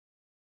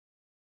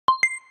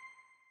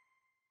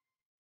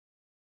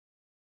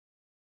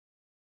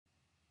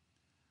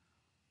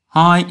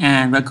Hi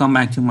and welcome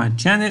back to my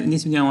channel. In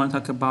this video I want to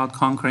talk about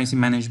concurrency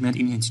management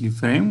in Entity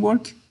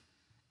Framework,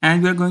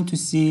 and we're going to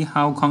see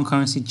how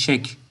concurrency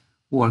check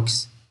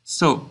works.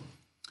 So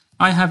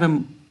I have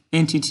an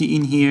entity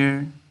in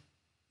here,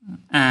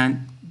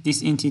 and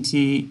this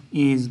entity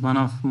is one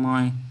of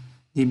my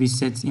DB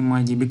sets in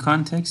my DB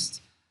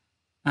context.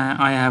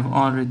 I have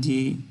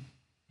already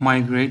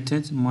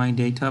migrated my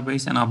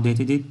database and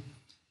updated it,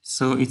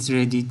 so it's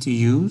ready to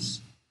use.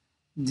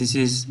 This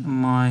is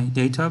my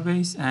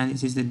database and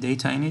this is the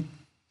data in it,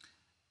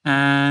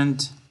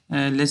 and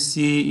let's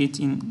see it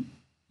in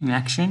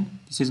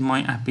action. This is my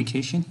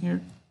application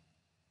here.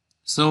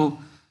 So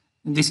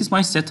this is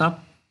my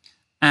setup,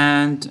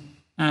 and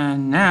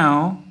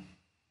now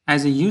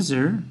as a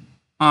user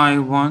I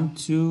want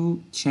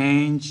to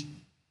change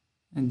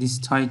this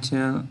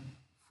title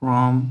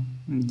from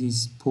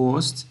this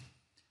post,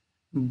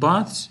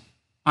 but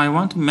I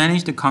want to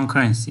manage the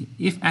concurrency.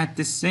 If at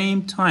the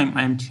same time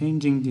I'm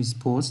changing this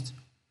post,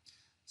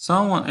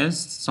 someone else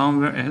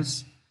somewhere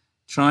else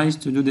tries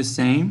to do the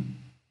same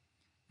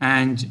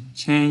and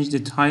change the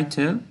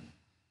title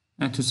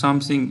to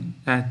something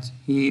that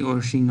he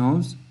or she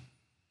knows,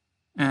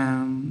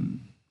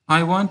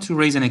 I want to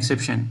raise an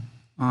exception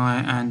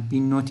and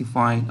be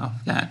notified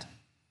of that.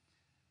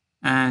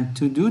 And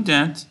to do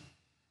that,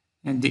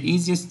 the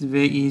easiest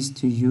way is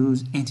to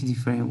use Entity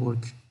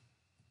Framework.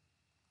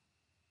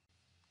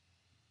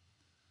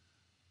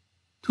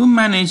 To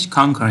manage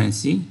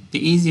concurrency, the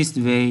easiest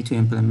way to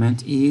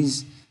implement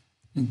is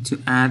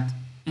to add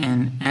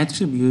an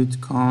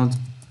attribute called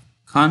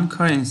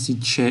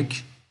concurrency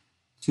check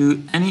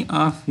to any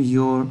of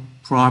your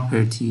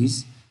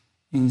properties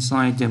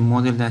inside the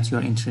model that you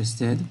are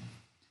interested.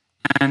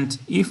 And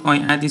if I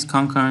add this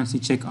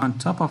concurrency check on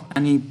top of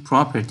any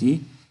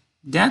property,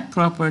 that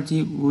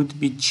property would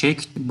be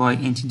checked by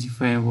Entity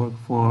Framework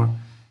for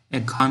a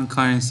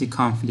concurrency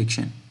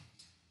confliction.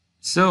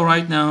 So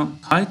right now,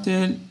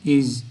 title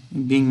is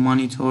being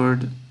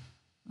monitored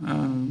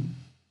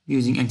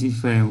using Entity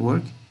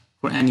Framework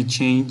for any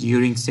change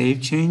during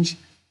save change.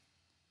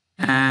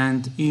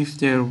 And if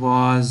there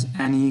was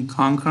any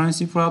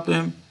concurrency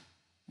problem,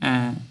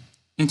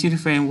 Entity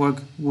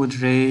Framework would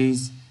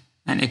raise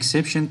an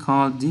exception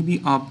called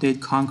DB update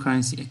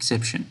concurrency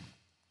exception.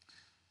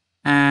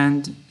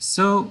 And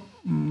so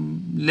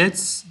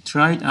let's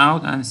try it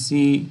out and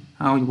see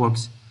how it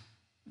works.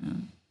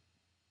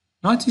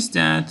 Notice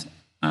that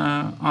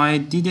I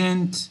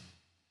didn't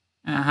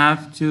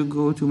have to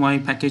go to my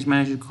package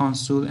manager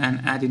console and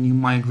add a new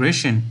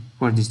migration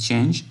for this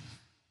change.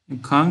 A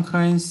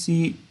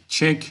concurrency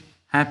check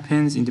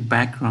happens in the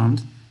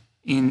background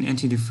in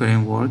Entity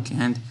Framework,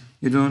 and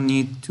you don't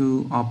need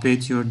to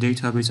update your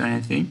database or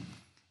anything.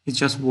 It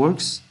just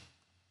works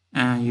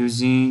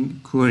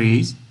using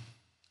queries,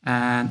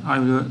 and I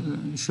will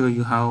show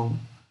you how.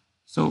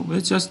 So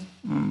let's just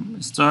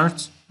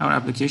start our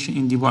application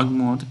in debug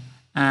mode.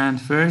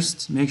 And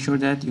first, make sure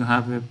that you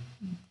have a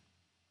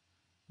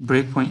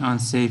breakpoint on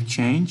save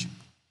change.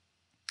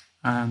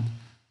 And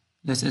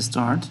let's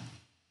start.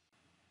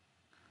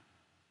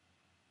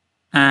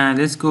 And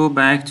let's go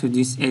back to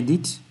this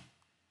edit.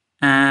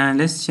 And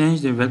let's change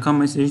the welcome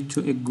message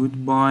to a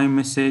goodbye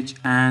message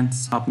and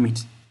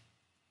submit.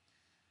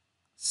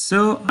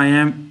 So I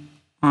am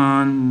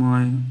on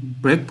my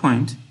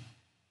breakpoint.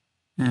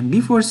 And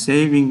before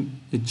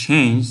saving the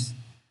change,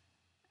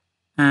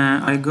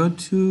 I go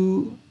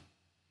to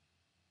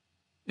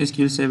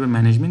SQL Server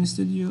Management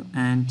Studio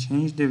and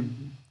change the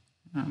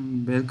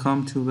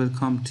welcome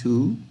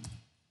to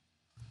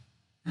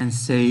and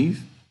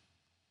save.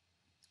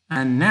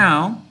 And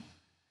now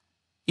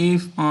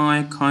if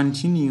I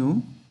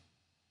continue,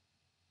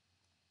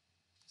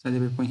 so the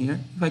breakpoint here,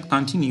 if I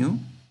continue,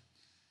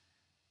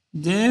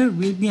 there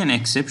will be an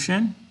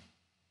exception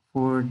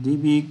for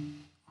DB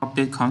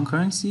update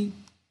concurrency,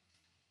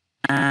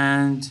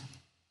 and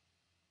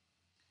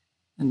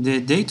the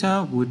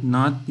data would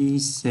not be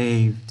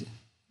saved.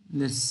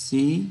 Let's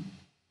see,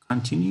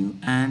 continue,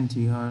 and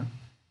we are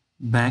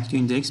back to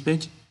index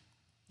page.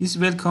 This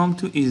welcome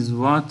to is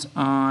what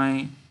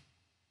I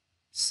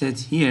set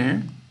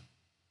here,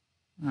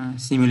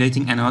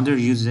 simulating another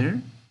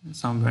user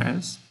somewhere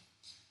else,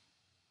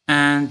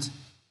 and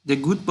the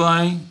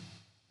goodbye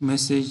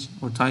message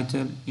or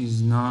title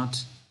is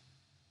not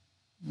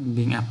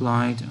being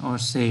applied or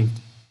saved.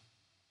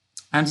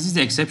 And this is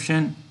the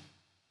exception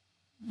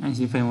and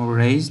if I were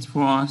raised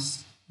for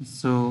us.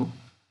 So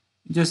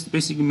it just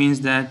basically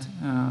means that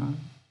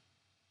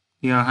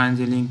we are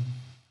handling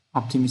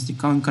optimistic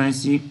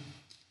concurrency,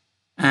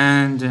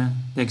 and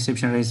the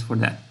exception raised for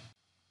that.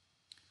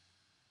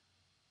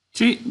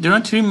 There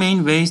are three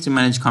main ways to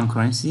manage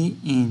concurrency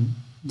in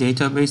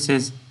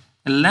databases.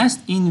 The last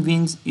in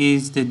wins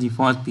is the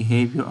default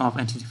behavior of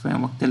Entity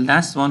Framework. The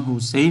last one who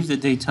saves the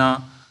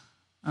data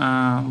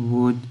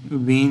would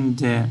win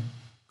the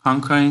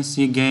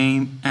concurrency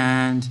game,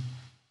 and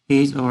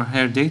his or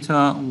her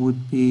data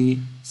would be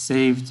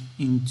saved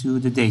into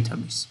the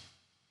database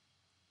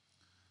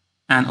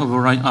and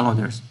override all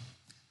others.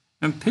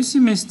 And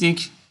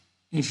pessimistic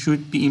it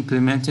should be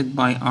implemented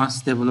by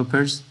us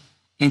developers.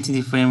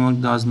 Entity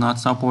framework does not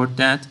support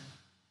that.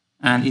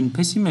 And in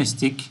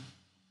pessimistic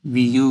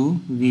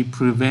view, we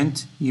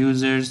prevent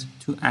users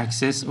to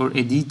access or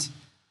edit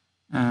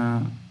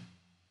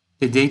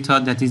the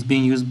data that is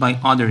being used by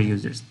other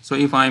users. So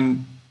if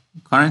I'm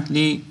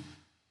currently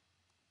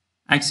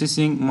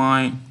accessing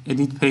my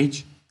edit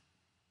page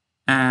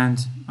and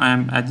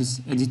I'm at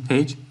this edit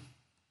page,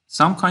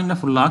 some kind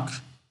of lock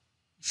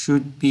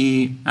should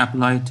be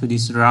applied to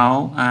this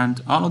row,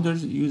 and all other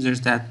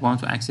users that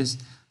want to access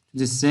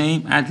the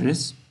same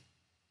address,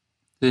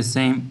 the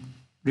same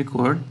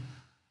record,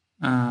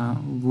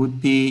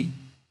 would be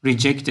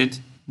rejected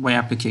by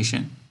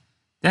application.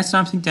 That's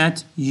something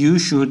that you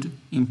should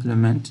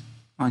implement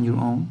on your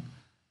own.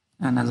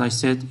 And as I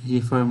said, the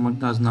framework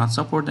does not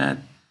support that.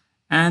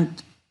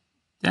 And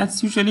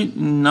that's usually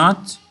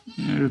not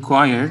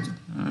required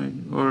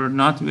or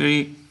not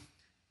very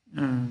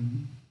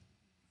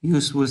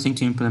useful thing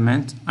to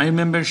implement. I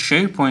remember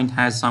SharePoint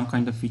has some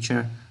kind of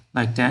feature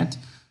like that,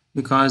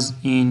 because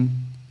in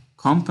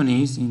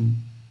companies, in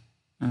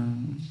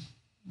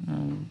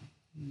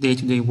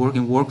day-to-day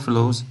working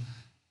workflows,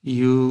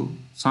 you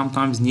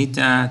sometimes need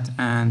that,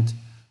 and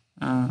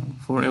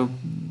for a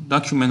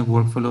document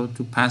workflow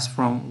to pass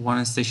from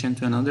one station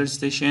to another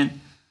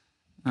station,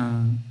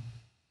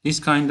 this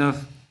kind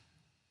of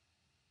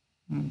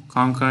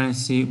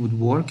concurrency would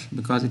work,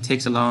 because it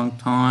takes a long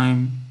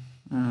time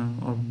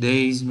or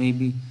days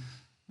maybe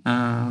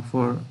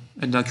for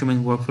a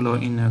document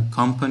workflow in a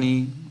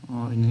company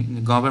or in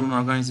a government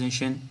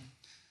organization.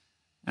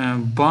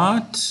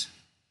 But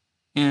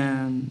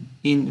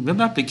in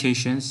web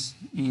applications,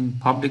 in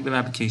public web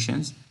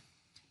applications,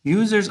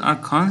 users are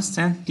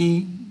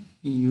constantly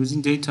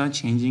using data,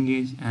 changing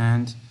it,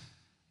 and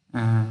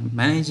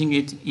managing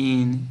it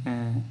in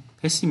a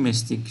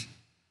pessimistic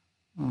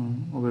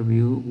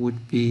overview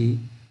would be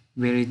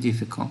very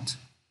difficult.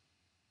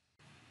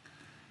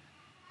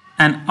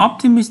 And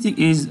optimistic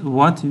is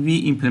what we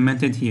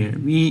implemented here.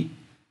 We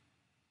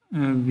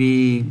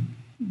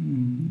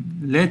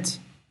let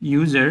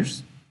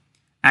users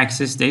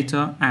access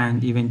data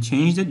and even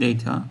change the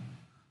data,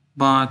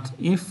 but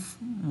if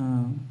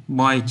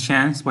by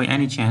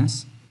any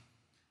chance,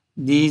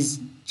 these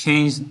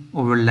changes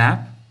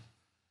overlap,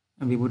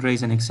 we would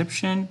raise an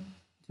exception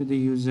to the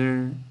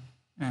user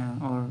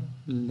or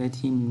let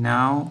him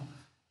know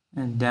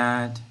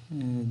that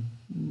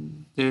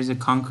there is a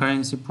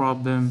concurrency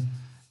problem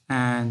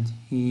and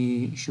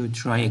he should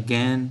try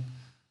again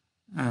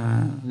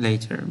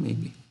later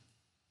maybe.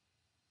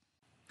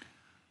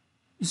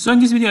 So in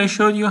this video I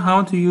showed you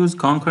how to use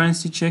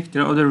concurrency check.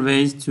 There are other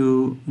ways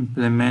to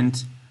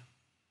implement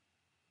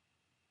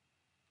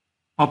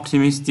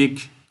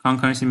optimistic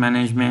concurrency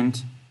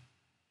management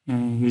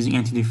using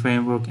entity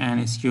framework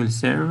and SQL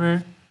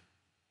Server.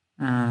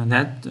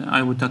 That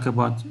I would talk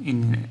about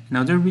in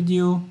another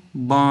video,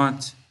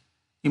 but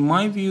in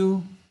my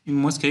view, in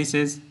most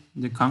cases,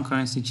 the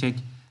concurrency check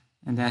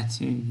that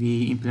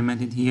we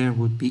implemented here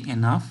would be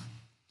enough.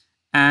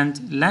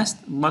 And last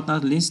but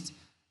not least,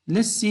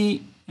 let's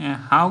see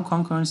how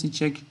concurrency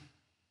check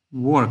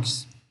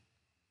works.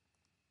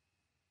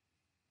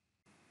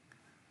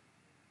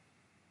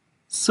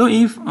 So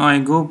if I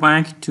go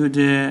back to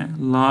the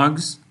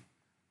logs,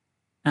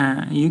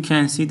 you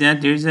can see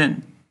that there is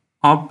an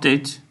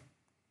update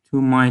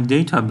to my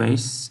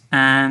database,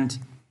 and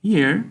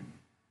here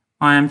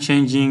I am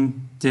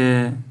changing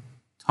the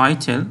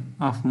title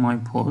of my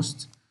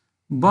post,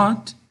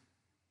 but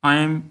I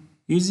am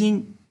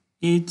using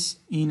it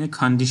in a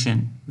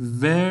condition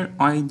where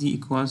ID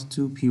equals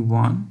to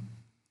P1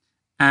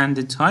 and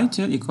the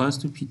title equals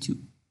to P2.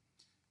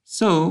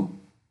 So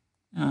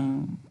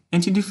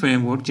entity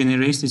framework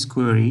generates this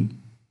query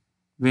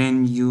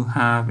when you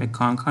have a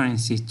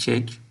concurrency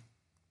check,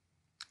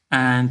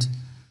 and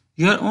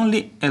you are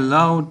only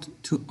allowed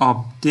to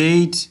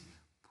update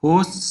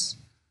posts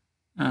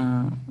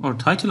or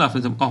title of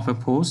a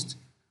post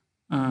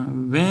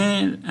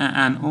when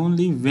and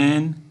only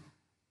when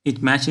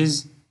it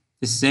matches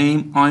the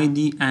same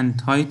ID and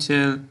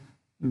title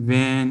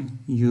when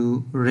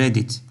you read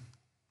it.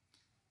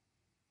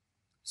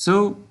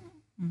 So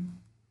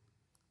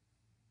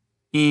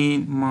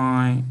in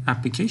my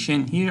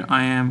application here,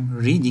 I am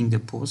reading the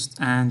post,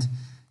 and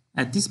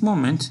at this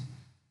moment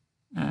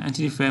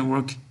entity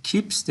framework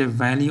keeps the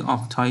value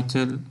of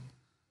title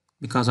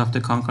because of the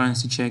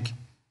concurrency check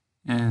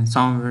and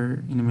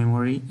somewhere in the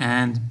memory,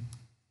 and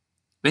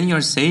when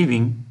you're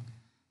saving,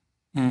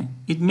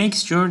 it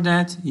makes sure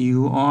that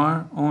you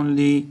are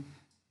only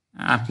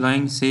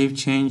applying save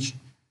change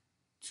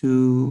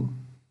to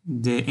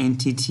the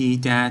entity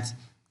that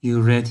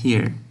you read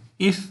here.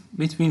 If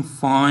between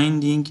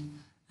finding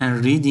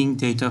and reading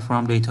data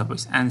from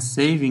database and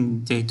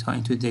saving data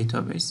into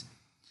database,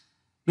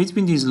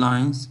 between these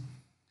lines,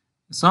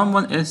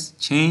 someone else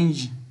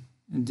change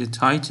the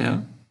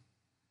title,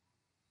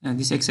 and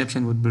this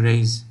exception would be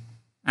raised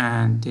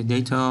and the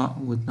data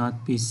would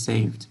not be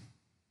saved.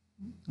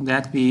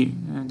 That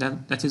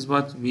is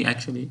what we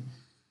actually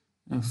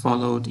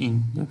followed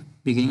in the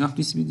beginning of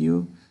this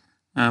video,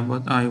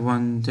 but I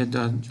wanted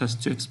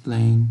just to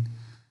explain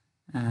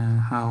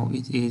how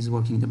it is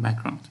working in the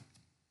background.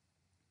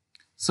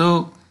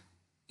 So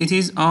it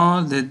is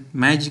all the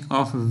magic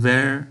of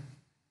where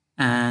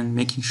and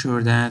making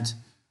sure that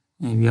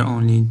we are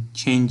only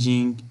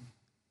changing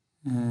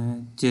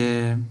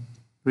the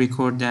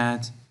record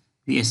that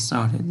we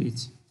started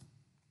with.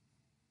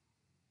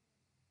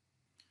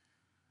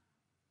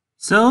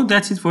 So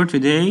that's it for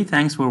today.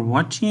 Thanks for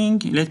watching.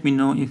 Let me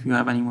know if you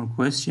have any more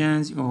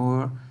questions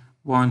or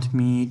want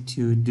me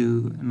to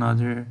do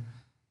another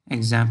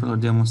example or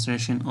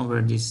demonstration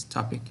over this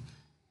topic.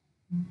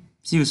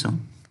 See you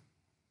soon.